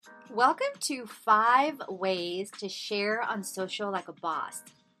Welcome to 5 Ways to Share on Social Like a Boss.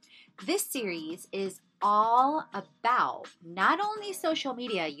 This series is all about not only social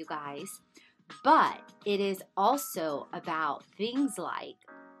media, you guys, but it is also about things like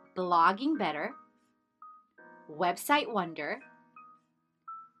blogging better, website wonder,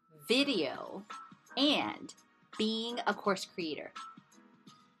 video, and being a course creator.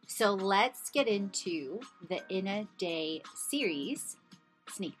 So let's get into the In a Day series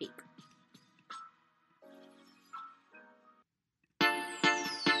sneak peek.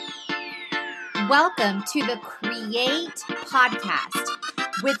 Welcome to the Create Podcast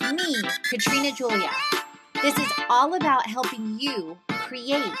with me, Katrina Julia. This is all about helping you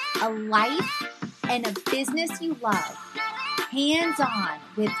create a life and a business you love, hands-on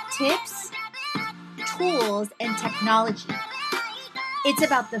with tips, tools, and technology. It's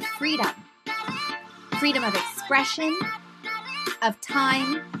about the freedom of expression, of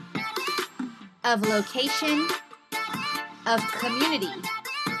time, of location, of community,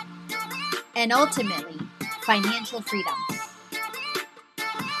 and ultimately, financial freedom.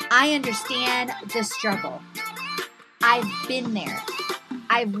 I understand the struggle. I've been there.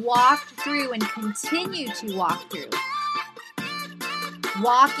 I've walked through and continue to walk through.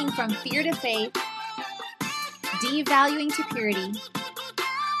 Walking from fear to faith, devaluing to purity,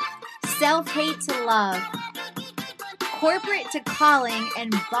 self-hate to love, corporate to calling,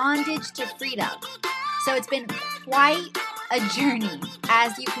 and bondage to freedom. So it's been quite a journey,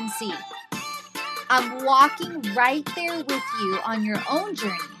 as you can see. I'm walking right there with you on your own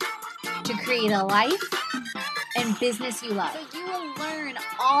journey to create a life and business you love. So you will learn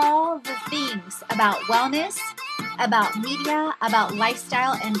all the things about wellness, about media, about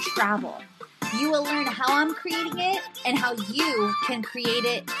lifestyle, and travel. You will learn how I'm creating it and how you can create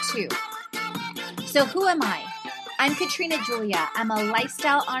it too. So who am I? I'm Katrina Julia. I'm a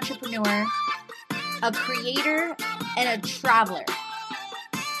lifestyle entrepreneur, a creator, and a traveler.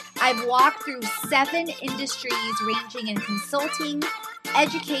 I've walked through 7 industries ranging in consulting,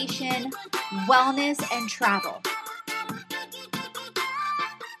 education, wellness, and travel.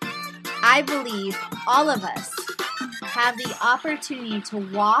 I believe all of us have the opportunity to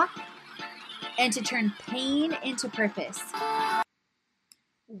walk and to turn pain into purpose.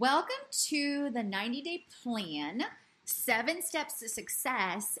 Welcome to the 90-Day Plan, 7 Steps to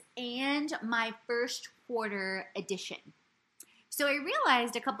Success, and my first quarter edition. So I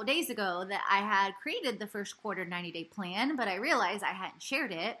realized a couple days ago that I had created the first quarter 90-day plan, but I realized I hadn't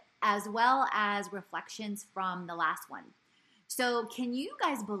shared it, as well as reflections from the last one. So can you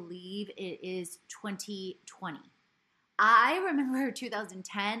guys believe it is 2020? I remember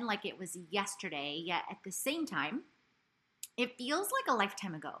 2010 like it was yesterday, yet at the same time, it feels like a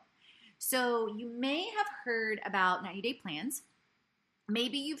lifetime ago. So you may have heard about 90-day plans.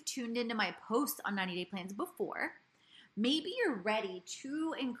 Maybe you've tuned into my posts on 90-day plans before. Maybe you're ready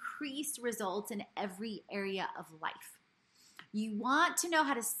to increase results in every area of life. You want to know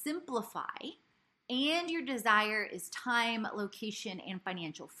how to simplify, and your desire is time, location, and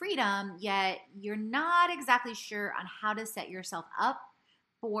financial freedom, yet you're not exactly sure on how to set yourself up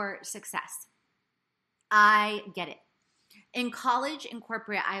for success. I get it. In college and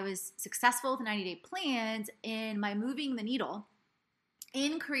corporate, I was successful with 90-day plans in my moving the needle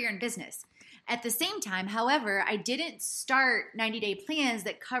in career and business. At the same time, however, I didn't start 90-day plans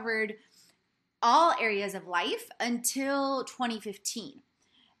that covered all areas of life until 2015.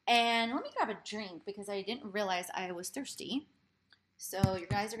 And let me grab a drink because I didn't realize I was thirsty. So you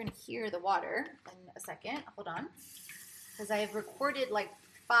guys are going to hear the water in a second. Hold on. Because I've recorded like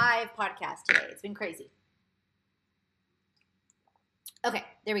 5 podcasts today. It's been crazy. Okay,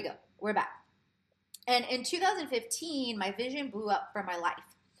 there we go. We're back. And in 2015, my vision blew up for my life.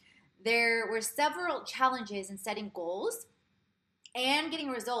 There were several challenges in setting goals and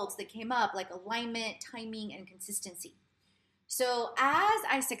getting results that came up, like alignment, timing, and consistency. So as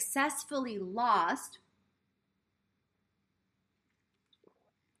I successfully lost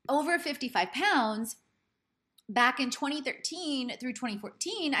over 55 pounds back in 2013 through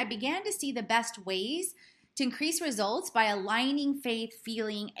 2014, I began to see the best ways to increase results by aligning faith,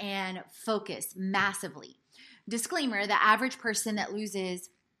 feeling, and focus massively. Disclaimer, the average person that uses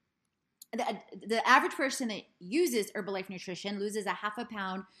Herbalife Nutrition loses a half a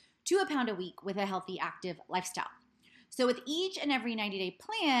pound to a pound a week with a healthy, active lifestyle. So with each and every 90-day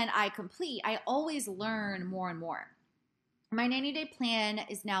plan I complete, I always learn more and more. My 90-day plan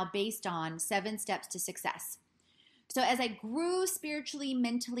is now based on 7 steps to success. So as I grew spiritually,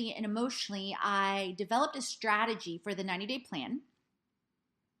 mentally, and emotionally, I developed a strategy for the 90-day plan.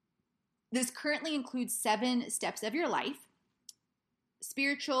 This currently includes 7 steps of your life,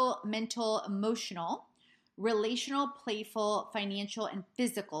 spiritual, mental, emotional, relational, playful, financial, and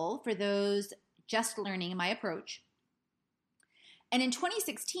physical for those just learning my approach. And in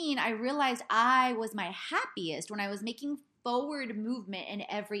 2016, I realized I was my happiest when I was making forward movement in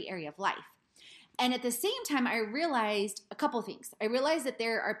every area of life. And at the same time, I realized a couple things. I realized that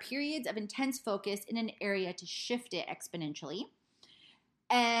there are periods of intense focus in an area to shift it exponentially.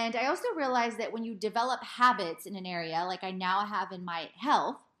 And I also realized that when you develop habits in an area, like I now have in my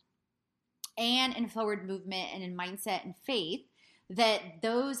health and in forward movement and in mindset and faith, that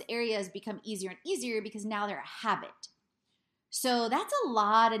those areas become easier and easier because now they're a habit. So that's a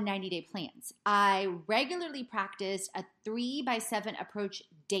lot of 90-day plans. I regularly practice a 3x7 approach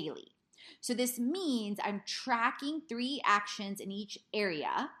daily. So this means I'm tracking 3 actions in each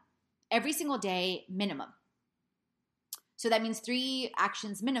area every single day minimum. So that means 3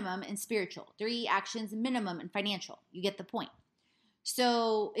 actions minimum in spiritual, 3 actions minimum in financial. You get the point.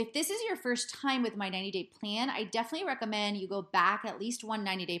 So if this is your first time with my 90-day plan, I definitely recommend you go back at least one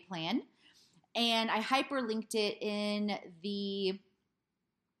 90-day plan. And I hyperlinked it in the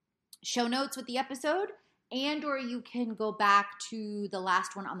show notes with the episode, and or you can go back to the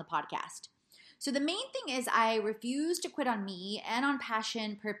last one on the podcast. So the main thing is I refuse to quit on me and on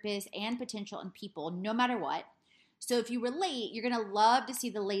passion, purpose, and potential in people, no matter what. So if you relate, you're going to love to see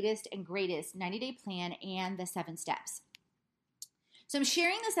the latest and greatest 90-day plan and the 7 steps. So I'm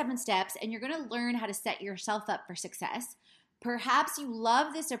sharing the 7 steps, and you're going to learn how to set yourself up for success. Perhaps you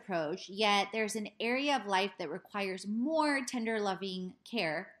love this approach, yet there's an area of life that requires more tender, loving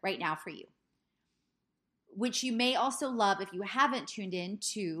care right now for you, which you may also love if you haven't tuned in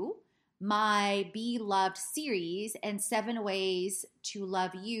to my Be Loved series and 7 ways to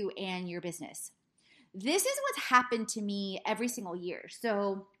love you and your business. This is what's happened to me every single year.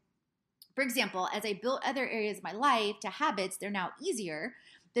 So, for example, as I built other areas of my life to habits, they're now easier.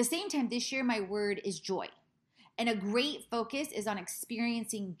 At the same time, this year, my word is joy. And a great focus is on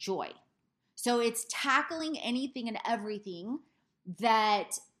experiencing joy. So it's tackling anything and everything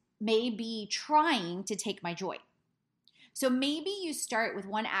that may be trying to take my joy. So maybe you start with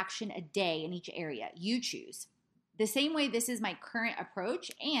 1 action a day in each area. You choose. The same way, this is my current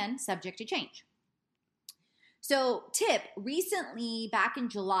approach and subject to change. So tip, recently, back in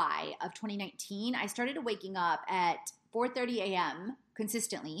July of 2019, I started waking up at 4:30 a.m.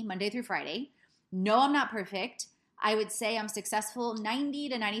 consistently, Monday through Friday. No, I'm not perfect. I would say I'm successful 90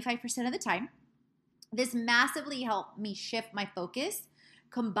 to 95% of the time. This massively helped me shift my focus,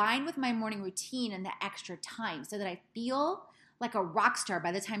 combined with my morning routine and the extra time, so that I feel like a rock star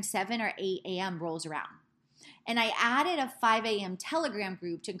by the time 7 or 8 a.m. rolls around. And I added a 5 a.m. Telegram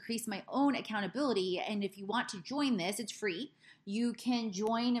group to increase my own accountability. And if you want to join this, it's free. You can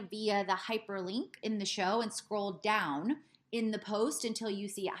join via the hyperlink in the show and scroll down in the post until you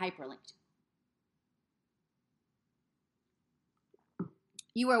see it hyperlinked.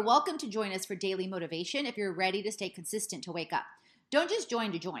 You are welcome to join us for daily motivation if you're ready to stay consistent to wake up. Don't just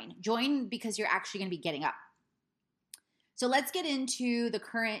join to join. Join because you're actually going to be getting up. So let's get into the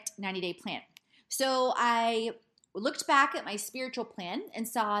current 90-day plan. So I looked back at my spiritual plan and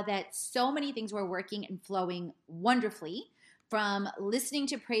saw that so many things were working and flowing wonderfully, from listening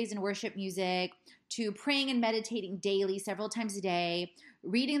to praise and worship music to praying and meditating daily several times a day,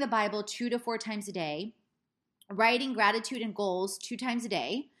 reading the Bible 2 to 4 times a day, writing gratitude and goals 2 times a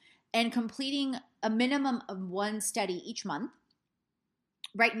day, and completing a minimum of 1 study each month.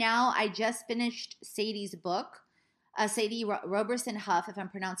 Right now, I just finished Sadie's book, Sadie Roberson Huff, if I'm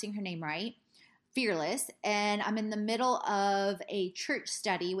pronouncing her name right, Fearless, and I'm in the middle of a church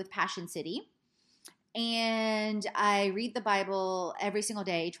study with Passion City, and I read the Bible every single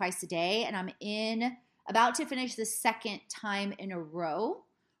day, twice a day, and I'm about to finish the 2nd time in a row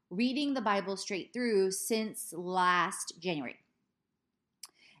reading the Bible straight through since last January.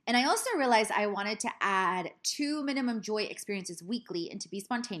 And I also realized I wanted to add 2 minimum joy experiences weekly and to be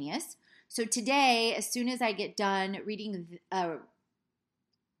spontaneous. So today, as soon as I get done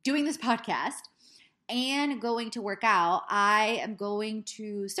doing this podcast and going to work out, I am going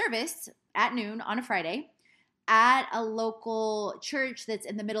to service at noon on a Friday at a local church that's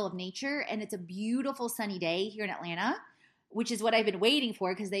in the middle of nature. And it's a beautiful sunny day here in Atlanta, which is what I've been waiting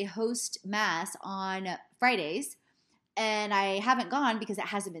for because they host Mass on Fridays. And I haven't gone because it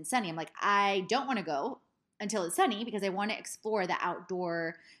hasn't been sunny. I'm like, I don't want to go until it's sunny because I want to explore the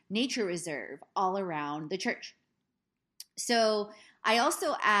outdoor nature reserve all around the church. So I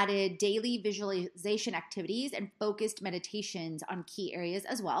also added daily visualization activities and focused meditations on key areas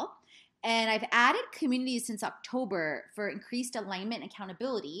as well. And I've added communities since October for increased alignment and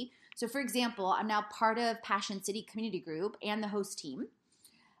accountability. So for example, I'm now part of Passion City Community Group and the host team.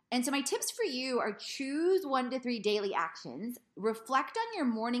 And so my tips for you are choose 1 to 3 daily actions, reflect on your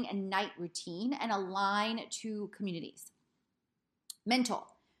morning and night routine, and align to communities. Mental.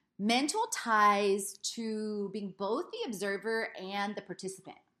 Mental ties to being both the observer and the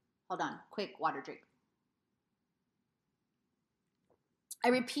participant. Hold on, quick water drink. I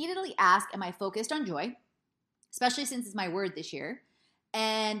repeatedly ask, am I focused on joy? Especially since it's my word this year.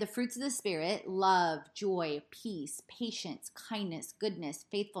 And the fruits of the Spirit, love, joy, peace, patience, kindness, goodness,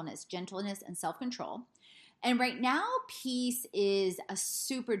 faithfulness, gentleness, and self-control. And right now, peace is a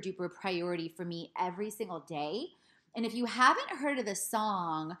super duper priority for me every single day. And if you haven't heard of the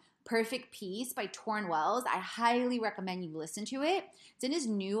song Perfect Peace by Torrin Wells, I highly recommend you listen to it. It's in his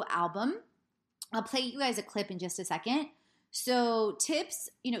new album. I'll play you guys a clip in just a second. So tips,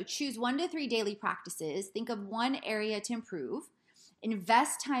 choose 1 to 3 daily practices. Think of one area to improve.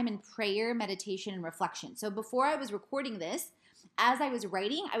 Invest time in prayer, meditation, and reflection. So before I was recording this, as I was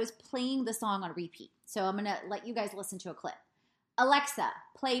writing, I was playing the song on repeat. So I'm going to let you guys listen to a clip. Alexa,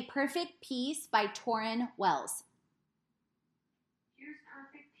 play Perfect Peace by Torrin Wells. Here's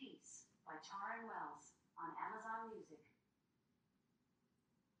Perfect Peace by Torrin Wells on Amazon Music.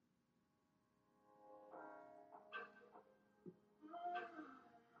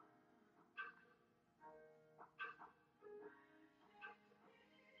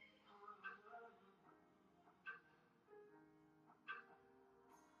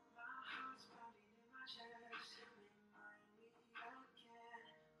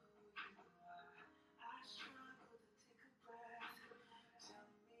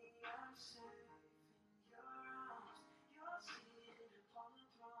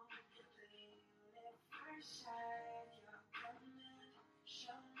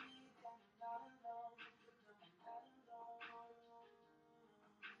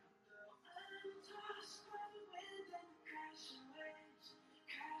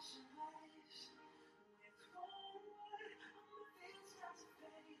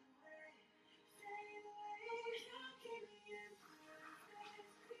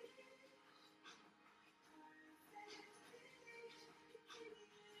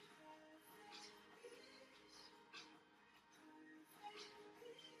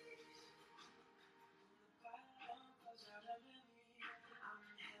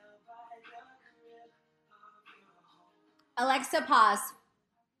 Alexa, pause.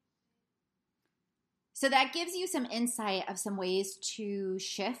 So that gives you some insight of some ways to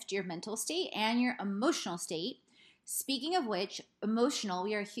shift your mental state and your emotional state. Speaking of which, emotional,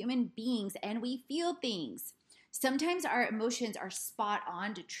 we are human beings and we feel things. Sometimes our emotions are spot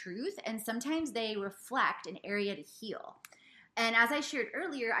on to truth, and sometimes they reflect an area to heal. And as I shared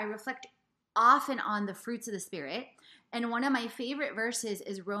earlier, I reflect often on the fruits of the Spirit. And one of my favorite verses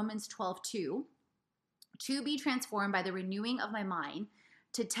is Romans 12:2. To be transformed by the renewing of my mind,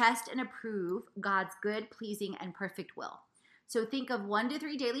 to test and approve God's good, pleasing, and perfect will. So think of 1 to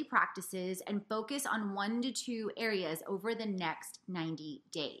 3 daily practices and focus on 1 to 2 areas over the next 90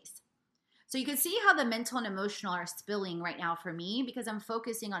 days. So you can see how the mental and emotional are spilling right now for me because I'm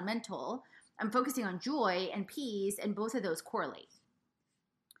focusing on mental, I'm focusing on joy and peace, and both of those correlate.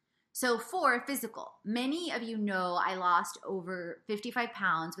 So 4, physical. Many of you know I lost over 55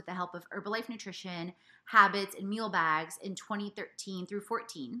 pounds with the help of Herbalife Nutrition, Habits, and Meal Bags in 2013 through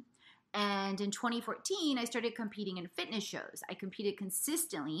 14. And in 2014, I started competing in fitness shows. I competed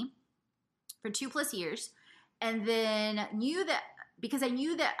consistently for 2+ years, and then because I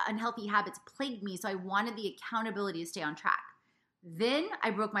knew that unhealthy habits plagued me, so I wanted the accountability to stay on track. Then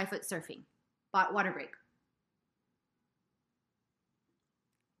I broke my foot surfing. Water break.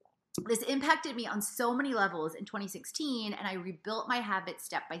 This impacted me on so many levels in 2016, and I rebuilt my habits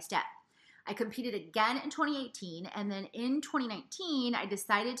step by step. I competed again in 2018, and then in 2019, I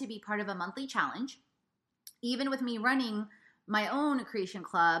decided to be part of a monthly challenge, even with me running my own creation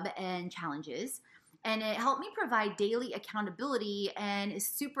club and challenges, and it helped me provide daily accountability and is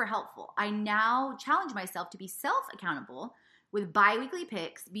super helpful. I now challenge myself to be self-accountable with bi-weekly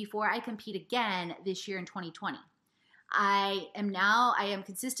picks before I compete again this year in 2020. I am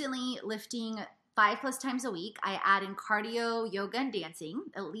consistently lifting 5+ times a week. I add in cardio, yoga, and dancing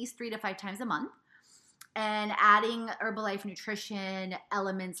at least 3 to 5 times a month. And adding Herbalife Nutrition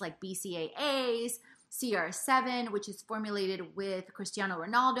elements like BCAAs, CR7, which is formulated with Cristiano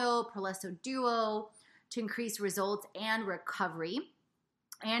Ronaldo, Prolesso Duo to increase results and recovery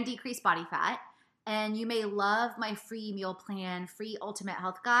and decrease body fat. And you may love my free meal plan, free ultimate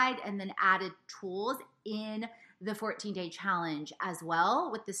health guide, and then added tools in the 14-day challenge as well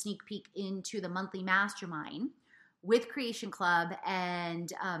with the sneak peek into the monthly mastermind, with Creation Club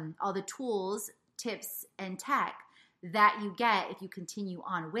and all the tools, tips, and tech that you get if you continue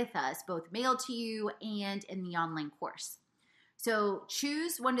on with us, both mailed to you and in the online course. So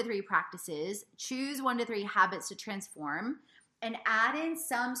choose 1 to 3 practices, choose 1 to 3 habits to transform, and add in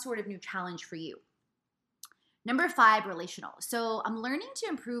some sort of new challenge for you. Number 5, relational. So I'm learning to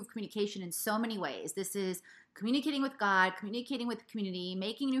improve communication in so many ways. This is communicating with God, communicating with the community,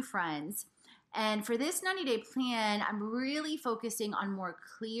 making new friends. And for this 90-day plan, I'm really focusing on more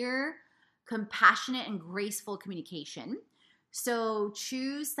clear, compassionate, and graceful communication. So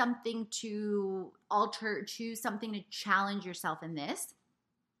choose something to alter, choose something to challenge yourself in this.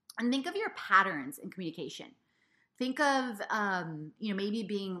 And think of your patterns in communication. Think of, maybe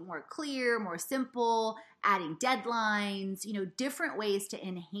being more clear, more simple, adding deadlines, different ways to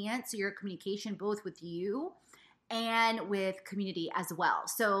enhance your communication, both with you and with community as well.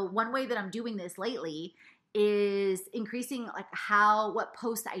 So one way that I'm doing this lately is increasing what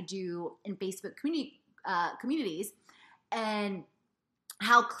posts I do in Facebook communities, and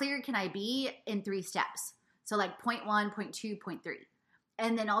how clear can I be in 3 steps. So like point 1, point 2, point 3.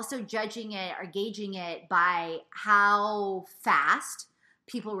 And then also judging it or gauging it by how fast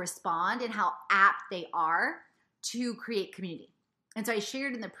people respond and how apt they are to create community. And so I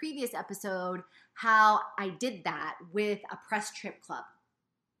shared in the previous episode how I did that with a press trip club.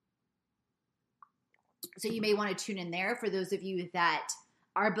 So you may want to tune in there for those of you that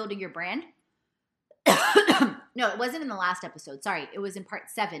are building your brand. No, it wasn't in the last episode. Sorry. It was in part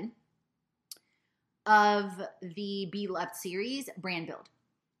 7 of the Be Loved series, Brand Build.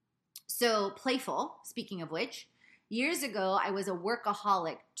 So playful, speaking of which, years ago, I was a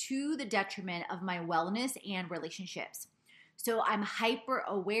workaholic to the detriment of my wellness and relationships. So I'm hyper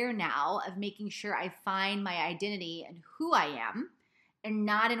aware now of making sure I find my identity in who I am and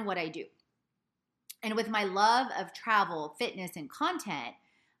not in what I do. And with my love of travel, fitness, and content,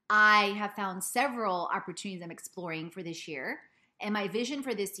 I have found several opportunities I'm exploring for this year. And my vision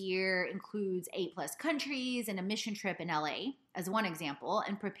for this year includes 8+ countries and a mission trip in LA as one example,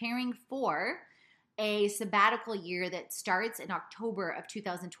 and preparing for a sabbatical year that starts in October of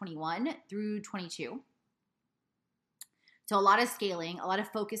 2021 through 22. So a lot of scaling, a lot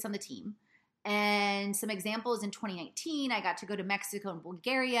of focus on the team. And some examples in 2019, I got to go to Mexico and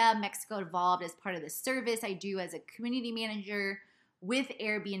Bulgaria. Mexico involved as part of the service I do as a community manager with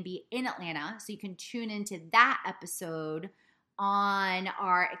Airbnb in Atlanta. So you can tune into that episode on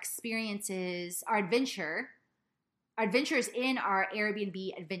our experiences, our adventures in our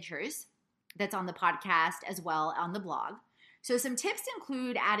Airbnb adventures. That's on the podcast as well on the blog. So some tips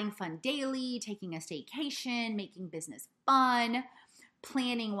include adding fun daily, taking a staycation, making business fun,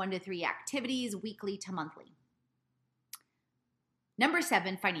 planning 1 to 3 activities weekly to monthly. Number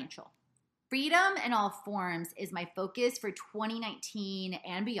 7, financial. Freedom in all forms is my focus for 2019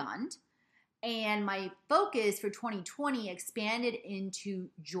 and beyond. And my focus for 2020 expanded into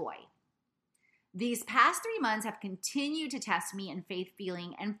joy. These past 3 months have continued to test me in faith,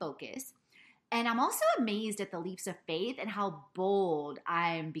 feeling, and focus. And I'm also amazed at the leaps of faith and how bold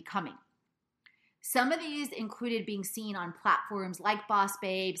I'm becoming. Some of these included being seen on platforms like Boss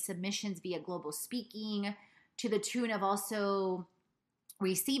Babe, submissions via Global Speaking, to the tune of also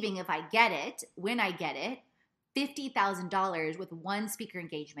receiving, if I get it, when I get it, $50,000 with one speaker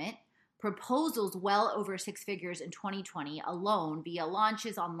engagement, proposals well over 6 figures in 2020 alone via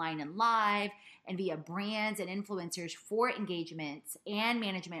launches online and live, and via brands and influencers for engagements and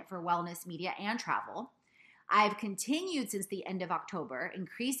management for wellness, media, and travel. I've continued since the end of October,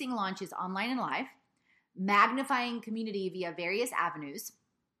 increasing launches online and live, magnifying community via various avenues,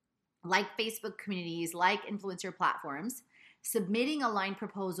 like Facebook communities, like influencer platforms, submitting aligned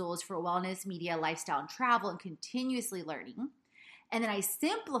proposals for wellness, media, lifestyle, and travel, and continuously learning. And then I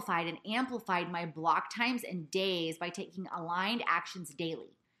simplified and amplified my block times and days by taking aligned actions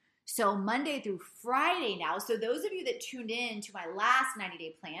daily. So Monday through Friday now. So those of you that tuned in to my last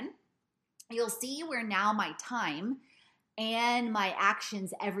 90-day plan, you'll see where now my time and my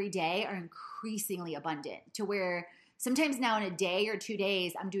actions every day are increasingly abundant, to where sometimes now in a day or 2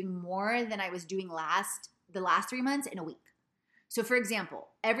 days, I'm doing more than I was doing the last 3 months in a week. So for example,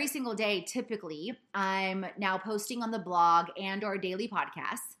 every single day, typically, I'm now posting on the blog and our daily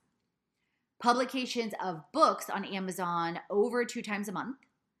podcasts, publications of books on Amazon over 2 times a month,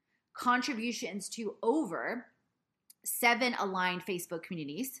 contributions to over 7 aligned Facebook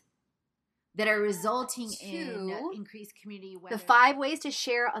communities that are resulting in increased community. The 5 ways to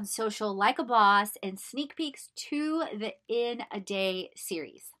share on social like a boss, and sneak peeks to the In a Day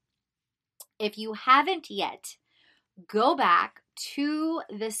series. If you haven't yet, go back to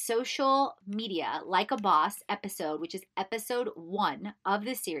the social media like a boss episode, which is episode 1 of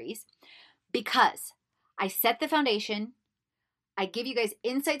this series, because I set the foundation, I give you guys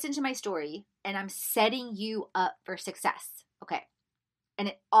insights into my story, and I'm setting you up for success. Okay.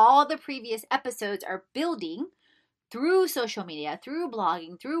 And all the previous episodes are building through social media, through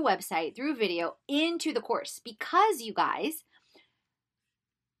blogging, through website, through video into the course. Because you guys,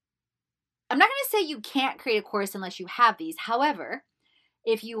 I'm not going to say you can't create a course unless you have these. However,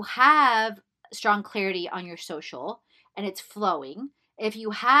 if you have strong clarity on your social and it's flowing, if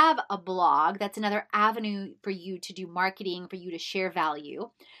you have a blog, that's another avenue for you to do marketing, for you to share value.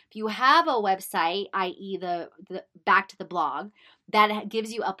 If you have a website, i.e. the back to the blog, that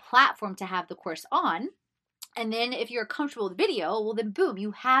gives you a platform to have the course on. And then if you're comfortable with video, well then boom,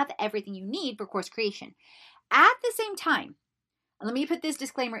 you have everything you need for course creation. At the same time, let me put this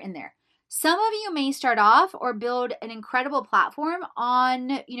disclaimer in there. Some of you may start off or build an incredible platform on,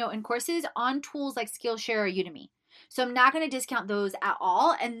 in courses on tools like Skillshare or Udemy. So I'm not going to discount those at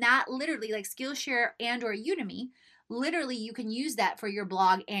all. And that literally, like Skillshare and or Udemy, literally you can use that for your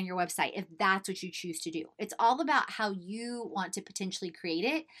blog and your website if that's what you choose to do. It's all about how you want to potentially create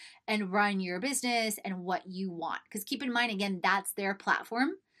it and run your business and what you want. Because keep in mind, again, that's their platform.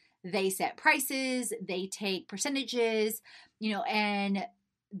 They set prices, they take percentages, and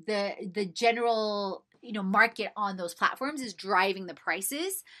the general, market on those platforms is driving the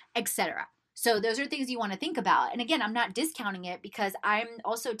prices, etc. So those are things you want to think about. And again, I'm not discounting it because I'm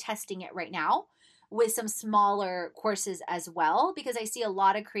also testing it right now with some smaller courses as well, because I see a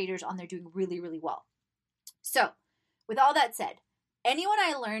lot of creators on there doing really, really well. So with all that said, anyone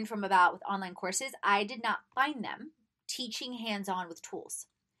I learned from about with online courses, I did not find them teaching hands-on with tools.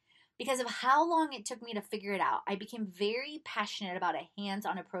 Because of how long it took me to figure it out, I became very passionate about a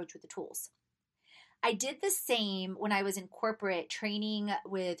hands-on approach with the tools. I did the same when I was in corporate training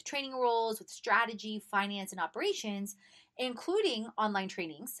with training roles, with strategy, finance, and operations, including online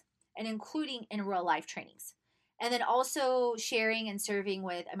trainings and including in real life trainings. And then also sharing and serving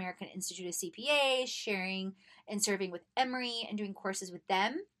with American Institute of CPA, sharing and serving with Emory and doing courses with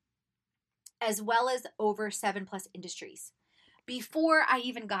them, as well as over 7+ industries before I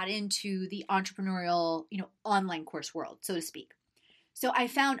even got into the entrepreneurial, online course world, so to speak. So I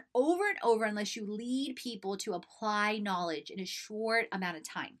found over and over, unless you lead people to apply knowledge in a short amount of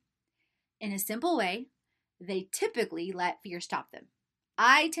time, in a simple way, they typically let fear stop them.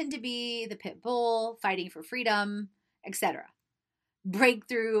 I tend to be the pit bull fighting for freedom, etc. Break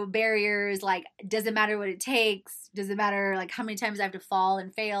through barriers, like doesn't matter what it takes, doesn't matter like how many times I have to fall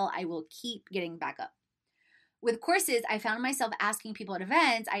and fail, I will keep getting back up. With courses, I found myself asking people at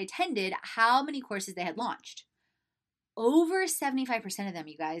events I attended how many courses they had launched. Over 75% of them,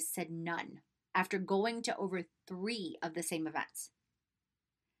 you guys, said none after going to over 3 of the same events.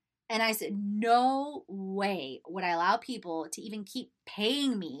 And I said, no way would I allow people to even keep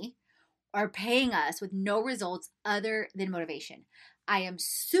paying me or paying us with no results other than motivation. I am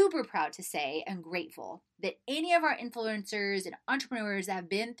super proud to say and grateful that any of our influencers and entrepreneurs that have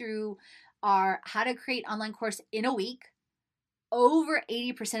been through our How to Create Online course in a week, over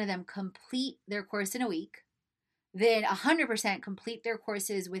 80% of them complete their course in a week. Then 100% complete their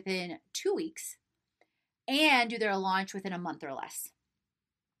courses within 2 weeks and do their launch within a month or less.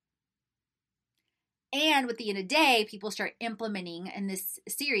 And with the In a Day, people start implementing in this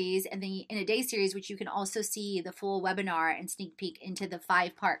series and the In a Day series, which you can also see the full webinar and sneak peek into the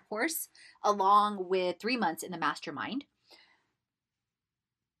 5-part course, along with 3 months in the mastermind,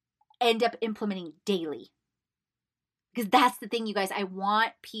 end up implementing daily. Because that's the thing, you guys. I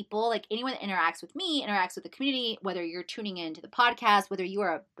want people, like anyone that interacts with me, interacts with the community, whether you're tuning into the podcast, whether you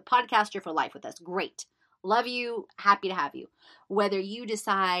are the podcaster for life with us, great. Love you. Happy to have you. Whether you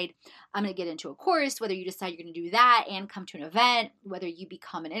decide I'm going to get into a course, whether you decide you're going to do that and come to an event, whether you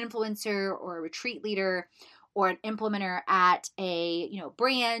become an influencer or a retreat leader or an implementer at a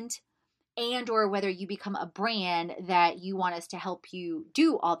brand, and or whether you become a brand that you want us to help you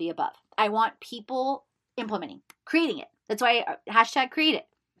do all the above. I want people implementing, creating it. That's why hashtag create it.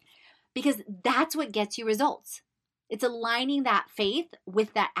 Because that's what gets you results. It's aligning that faith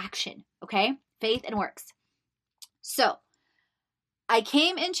with that action, okay? Faith and works. So I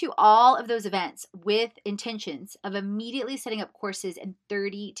came into all of those events with intentions of immediately setting up courses in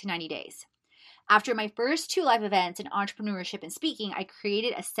 30 to 90 days. After my first 2 live events in entrepreneurship and speaking, I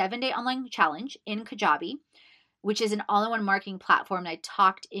created a 7-day online challenge in Kajabi, which is an all-in-one marketing platform. And I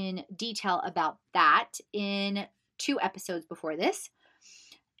talked in detail about that in 2 episodes before this.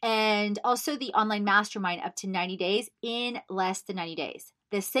 And also the online mastermind up to 90 days in less than 90 days.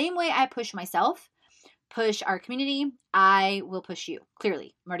 The same way I push myself, push our community, I will push you.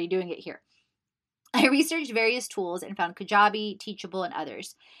 Clearly, I'm already doing it here. I researched various tools and found Kajabi, Teachable, and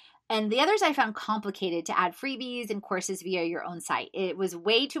others. And the others I found complicated to add freebies and courses via your own site. It was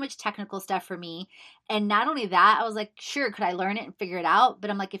way too much technical stuff for me. And not only that, I was like, sure, could I learn it and figure it out? But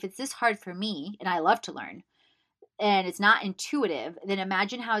I'm like, if it's this hard for me, and I love to learn, and it's not intuitive, then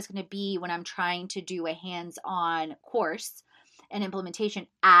imagine how it's going to be when I'm trying to do a hands-on course and implementation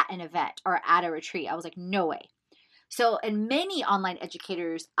at an event or at a retreat. I was like, no way. So, and many online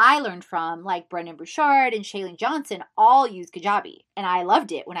educators I learned from, like Brendan Burchard and Shailene Johnson, all use Kajabi. And I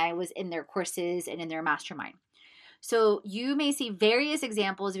loved it when I was in their courses and in their mastermind. So you may see various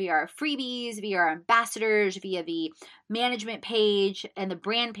examples via our freebies, via our ambassadors, via the management page and the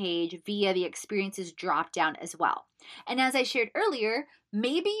brand page, via the experiences drop down as well. And as I shared earlier,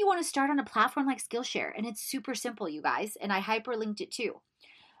 maybe you want to start on a platform like Skillshare, and it's super simple, you guys. And I hyperlinked it too.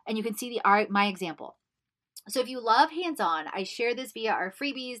 And you can see my example. So if you love hands-on, I share this via our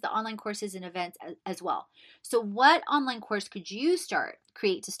freebies, the online courses and events as well. So what online course could you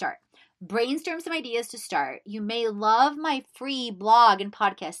create to start? Brainstorm some ideas to start. You may love my free blog and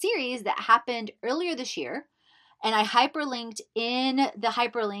podcast series that happened earlier this year. And I hyperlinked in the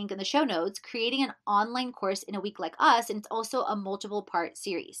hyperlink in the show notes, creating an online course in a week like us. And it's also a multiple part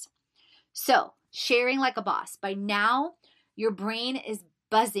series. So sharing like a boss. By now, your brain is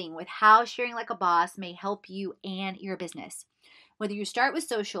buzzing with how sharing like a boss may help you and your business. Whether you start with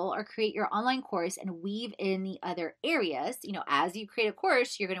social or create your online course and weave in the other areas, as you create a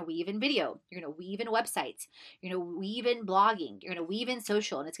course, you're going to weave in video, you're going to weave in websites, you're going to weave in blogging, you're going to weave in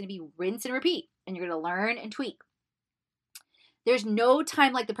social, and it's going to be rinse and repeat, and you're going to learn and tweak. There's no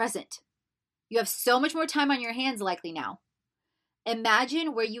time like the present. You have so much more time on your hands likely now.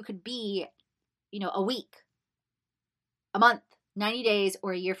 Imagine where you could be, a week, a month, 90 days,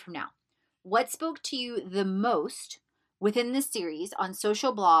 or a year from now. What spoke to you the most within this series on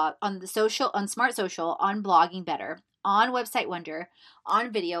social blog, on Smart Social, on Blogging Better, on Website Wonder,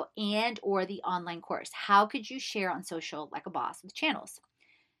 on video, and or the online course? How could you share on social like a boss with channels?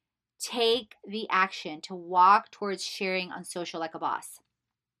 Take the action to walk towards sharing on social like a boss.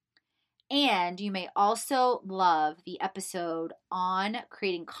 And you may also love the episode on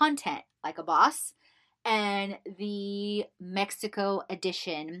creating content like a boss and the Mexico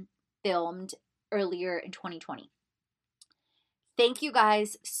edition filmed earlier in 2020. Thank you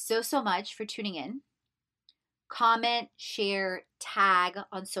guys so much for tuning in. Comment, share, tag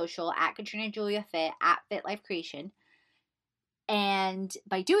on social at Katrina Julia Fit, at Fit Life Creation. And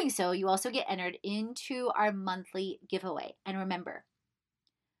by doing so, you also get entered into our monthly giveaway. And remember,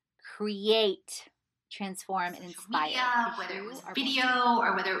 create, transform, and inspire. Media, whether it was video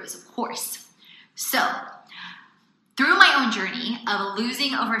or whether it was a course. So, through my own journey of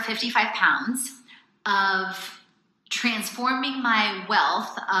losing over 55 pounds, of transforming my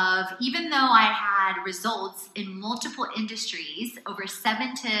wealth, of even though I had results in multiple industries, over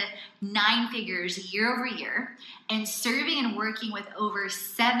 7 to 9 figures year over year, and serving and working with over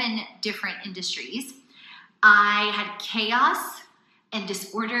 7 different industries, I had chaos and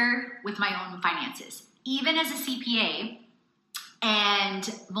disorder with my own finances. Even as a CPA,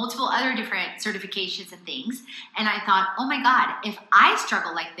 and multiple other different certifications and things. And I thought, oh my God, if I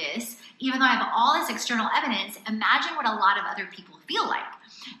struggle like this, even though I have all this external evidence, imagine what a lot of other people feel like.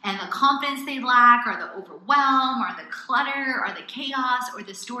 And the confidence they lack, or the overwhelm, or the clutter, or the chaos, or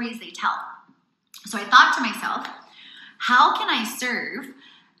the stories they tell. So I thought to myself, how can I serve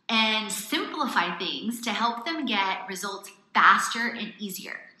and simplify things to help them get results faster and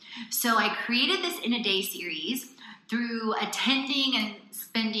easier? So I created this In a Day series through attending and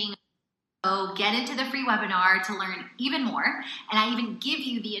spending, get into the free webinar to learn even more. And I even give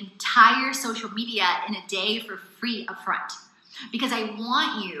you the entire social media in a day for free upfront. Because I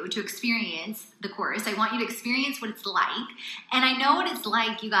want you to experience the course. I want you to experience what it's like. And I know what it's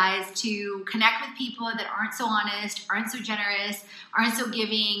like, you guys, to connect with people that aren't so honest, aren't so generous, aren't so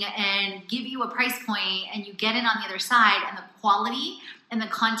giving, and give you a price point, and you get in on the other side, and the quality and the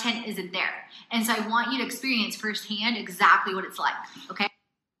content isn't there. And so I want you to experience firsthand exactly what it's like, okay?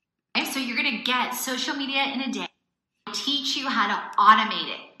 So you're going to get social media in a day. I teach you how to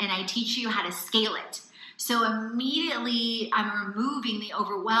automate it, and I teach you how to scale it. So immediately I'm removing the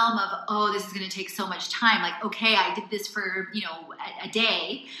overwhelm of, oh, this is going to take so much time. Like, okay, I did this for, a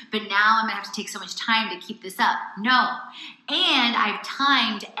day, but now I'm going to have to take so much time to keep this up. No. And I've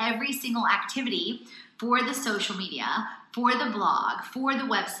timed every single activity for the social media, for the blog, for the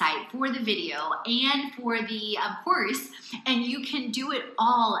website, for the video, and for the course. And you can do it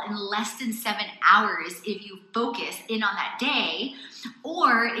all in less than 7 hours if you focus in on that day.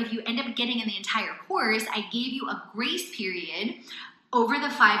 Or if you end up getting in the entire course, I gave you a grace period over the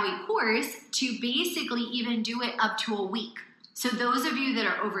 5-week course to basically even do it up to a week. So those of you that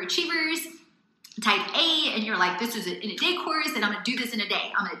are overachievers, type A, and you're like, this is in a day course, and I'm going to do this in a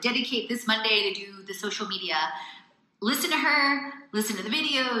day. I'm going to dedicate this Monday to do the social media. Listen to her, listen to the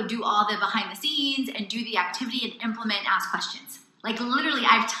video, do all the behind the scenes, and do the activity and implement, ask questions. Like literally,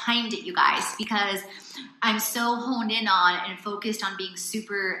 I've timed it, you guys, because I'm so honed in on and focused on being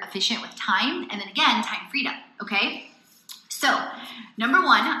super efficient with time. And then again, time freedom, okay? So number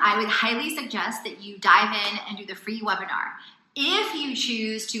one, I would highly suggest that you dive in and do the free webinar. If you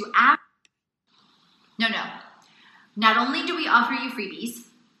choose to not only do we offer you freebies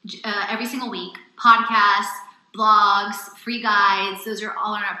every single week, podcasts, blogs, free guides, those are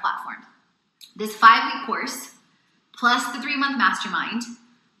all on our platform. This 5-week course, plus the 3-month mastermind,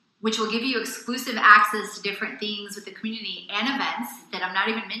 which will give you exclusive access to different things with the community and events that I'm not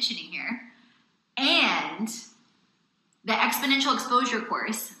even mentioning here, and the exponential exposure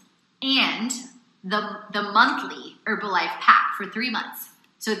course, and the monthly Herbalife pack for 3 months.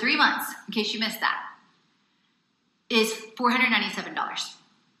 So 3 months, in case you missed that, is $497.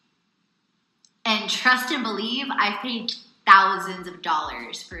 And trust and believe, I've paid thousands of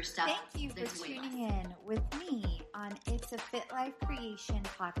dollars for stuff. Thank you for tuning in with me on It's a Fit Life Creation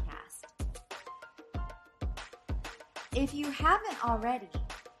podcast. If you haven't already,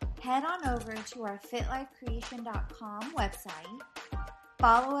 head on over to our fitlifecreation.com website,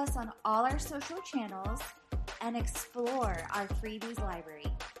 follow us on all our social channels, and explore our freebies library.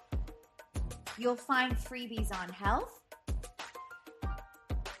 You'll find freebies on health,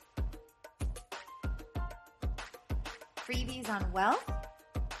 freebies on wealth,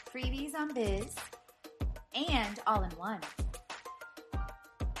 freebies on biz, and all in one.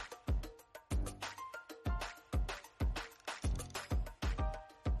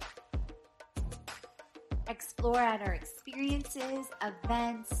 Explore at our experiences,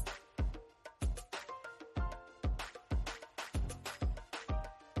 events,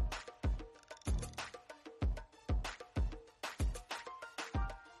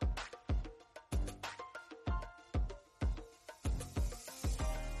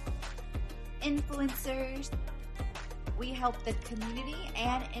 influencers. We help the community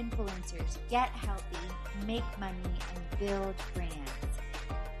and influencers get healthy, make money, and build brands.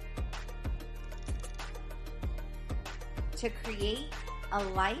 To create a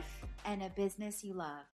life and a business you love.